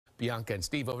Bianca and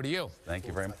Steve, over to you. Thank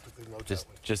you very much.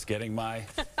 Just getting my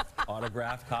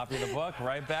autographed copy of the book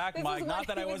right back, Mike. Not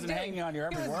that I wasn't hanging on your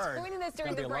every word. He was doing this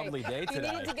during the break. It's going to be a lovely day today.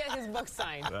 He needed to get his book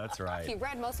signed. That's right. He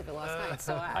read most of it last night,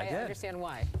 so I understand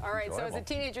why. All right, so as a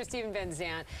teenager, Steven Van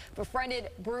Zandt befriended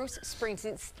Bruce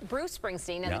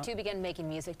Springsteen, and the two began making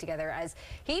music together as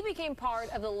he became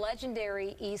part of the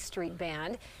legendary E Street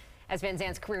Band. As Van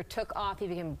Zandt's career took off, he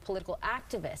became a political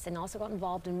activist and also got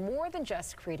involved in more than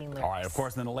just creating lyrics. All right, of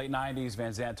course, in the late 90s,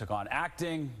 Van Zandt took on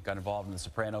acting, got involved in The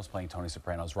Sopranos, playing Tony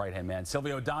Soprano's right-hand man.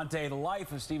 Silvio Dante, The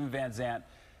Life of Steven Van Zandt,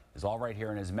 is all right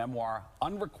here in his memoir,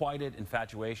 Unrequited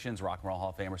Infatuations. Rock and Roll Hall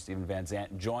of Famer Steven Van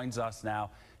Zandt joins us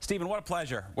now. Steven, what a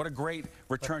pleasure. What a great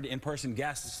return to in-person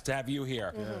guests to have you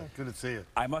here. Yeah, good to see you.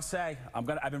 I must say,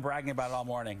 I've been bragging about it all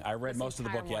morning. I read most of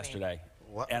the book yesterday.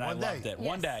 And I loved it.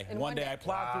 One day I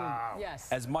plowed through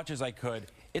as much as I could.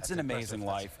 It's an amazing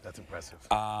life. That's impressive.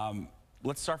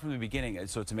 Let's start from the beginning.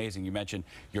 So it's amazing. You mentioned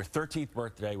your 13th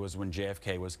birthday was when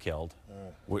JFK was killed.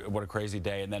 What a crazy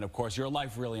day. And then, of course, your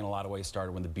life really in a lot of ways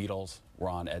started when the Beatles were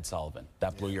on Ed Sullivan.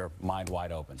 That blew your mind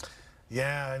wide open.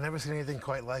 Yeah, I never seen anything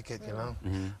quite like it, you know.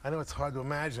 I know it's hard to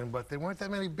imagine, but there weren't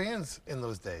that many bands in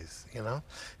those days, you know.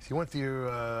 If you went to your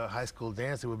high school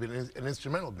dance, it would be an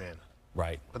instrumental band.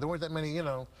 Right. But there weren't that many, you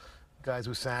know, guys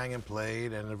who sang and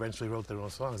played and eventually wrote their own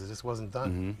songs. It just wasn't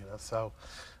done, you know. So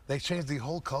they changed the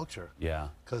whole culture. Yeah.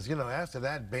 Because, you know, after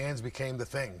that, bands became the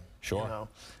thing. Sure. You know,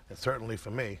 and certainly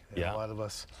for me, and a lot of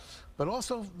us. But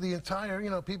also the entire, you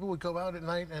know, people would go out at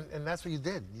night and that's what you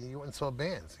did. You went and saw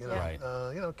bands, you know. Right.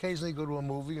 You know, occasionally go to a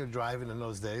movie or driving in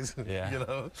those days, Yeah. you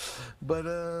know. But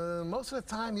most of the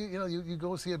time, you know, you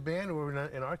go see a band, or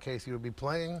in our case, you would be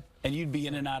playing. And you'd be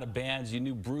in and out of bands. You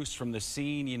knew Bruce from the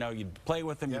scene. You know, you'd play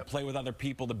with him. You'd play with other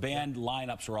people. The band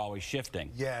lineups were always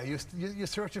shifting. Yeah, you're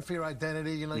searching for your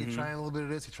identity. You know, you're trying a little bit of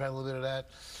this, you try a little bit of that.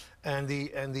 And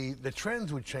the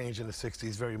trends would change in the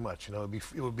 60s very much. You know,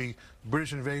 it would be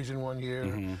British invasion one year,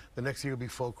 the next year would be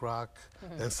folk rock,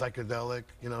 then psychedelic,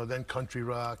 you know, then country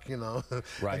rock, you know.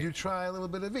 Right. And you try a little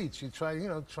bit of each. You try, you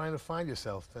know, trying to find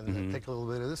yourself and take a little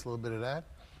bit of this, a little bit of that,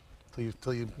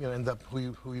 till you know, end up who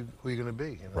you're going to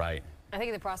be. You know? Right. I think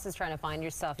in the process of trying to find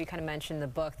yourself, you kind of mentioned in the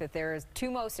book that there's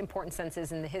two most important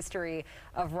sentences in the history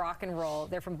of rock and roll.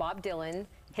 They're from Bob Dylan,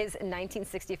 his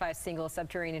 1965 single,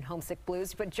 Subterranean Homesick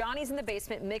Blues. But Johnny's in the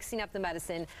basement mixing up the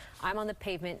medicine. I'm on the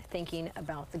pavement thinking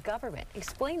about the government.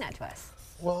 Explain that to us.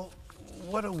 Well,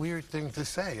 what a weird thing to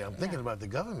say. I'm thinking about the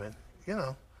government. You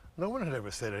know, no one had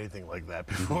ever said anything like that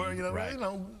before. You know, Right. you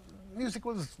know, music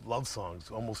was love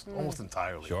songs almost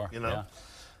entirely. Sure. You know. Yeah.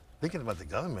 Thinking about the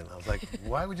government, I was like,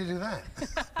 why would you do that?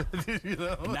 You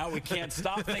know? Now we can't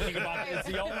stop thinking about it. It's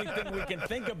the only thing we can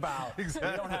think about.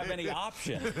 Exactly. We don't have any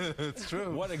option. It's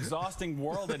true. What exhausting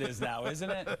world it is now,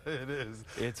 isn't it? It is.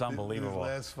 It's unbelievable. These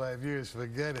last 5 years,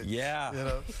 forget it. Yeah. You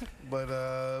know,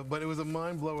 but it was a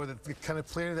mind blower that kind of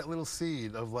planted that little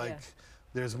seed of like,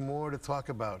 there's more to talk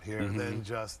about here than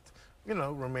just, you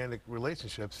know, romantic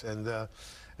relationships. And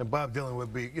Bob Dylan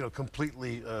would be, you know,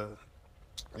 completely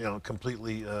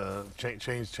change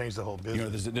the whole business. You know,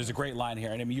 there's a great line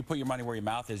here, and I mean, you put your money where your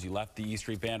mouth is. You left the E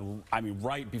Street Band, I mean,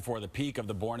 right before the peak of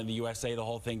the Born in the USA, the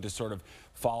whole thing, to sort of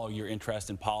follow your interest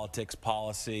in politics,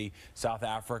 policy, South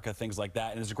Africa, things like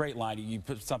that. And there's a great line. You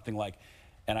put something like,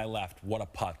 and I left. What a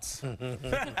putz.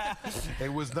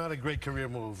 It was not a great career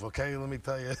move, okay? Let me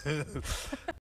tell you.